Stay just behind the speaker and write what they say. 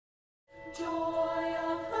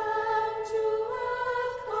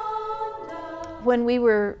When we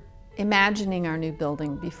were imagining our new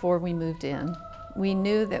building before we moved in, we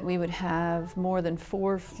knew that we would have more than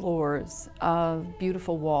 4 floors of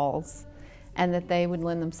beautiful walls and that they would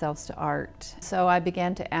lend themselves to art. So I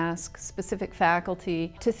began to ask specific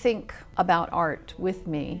faculty to think about art with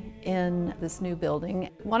me in this new building.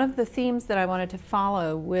 One of the themes that I wanted to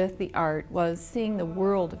follow with the art was seeing the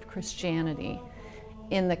world of Christianity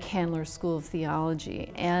in the Candler School of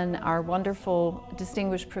Theology. And our wonderful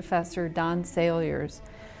distinguished professor, Don Salyers,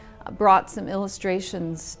 brought some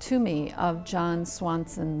illustrations to me of John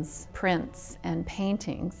Swanson's prints and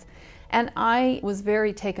paintings. And I was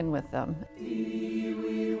very taken with them.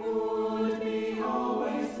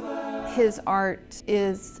 His art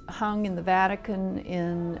is hung in the Vatican,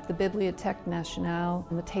 in the Bibliothèque Nationale,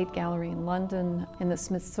 in the Tate Gallery in London, in the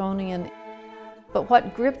Smithsonian. But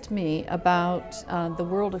what gripped me about the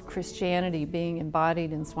world of Christianity being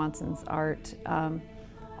embodied in Swanson's art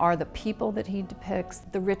are the people that he depicts,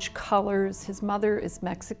 the rich colors. His mother is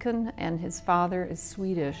Mexican and his father is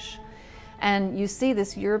Swedish. And you see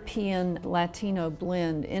this European Latino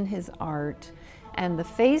blend in his art, and the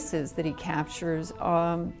faces that he captures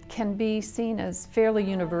can be seen as fairly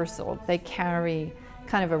universal. They carry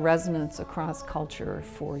kind of a resonance across culture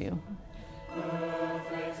for you.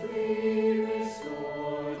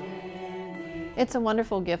 It's a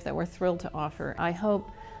wonderful gift that we're thrilled to offer. I hope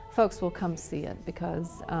folks will come see it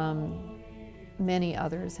because many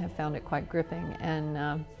others have found it quite gripping,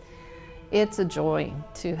 and it's a joy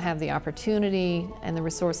to have the opportunity and the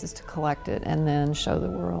resources to collect it and then show the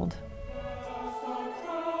world.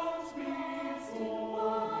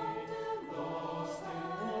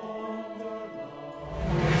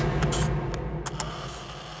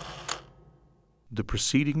 The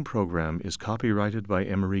preceding program is copyrighted by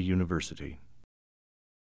Emory University.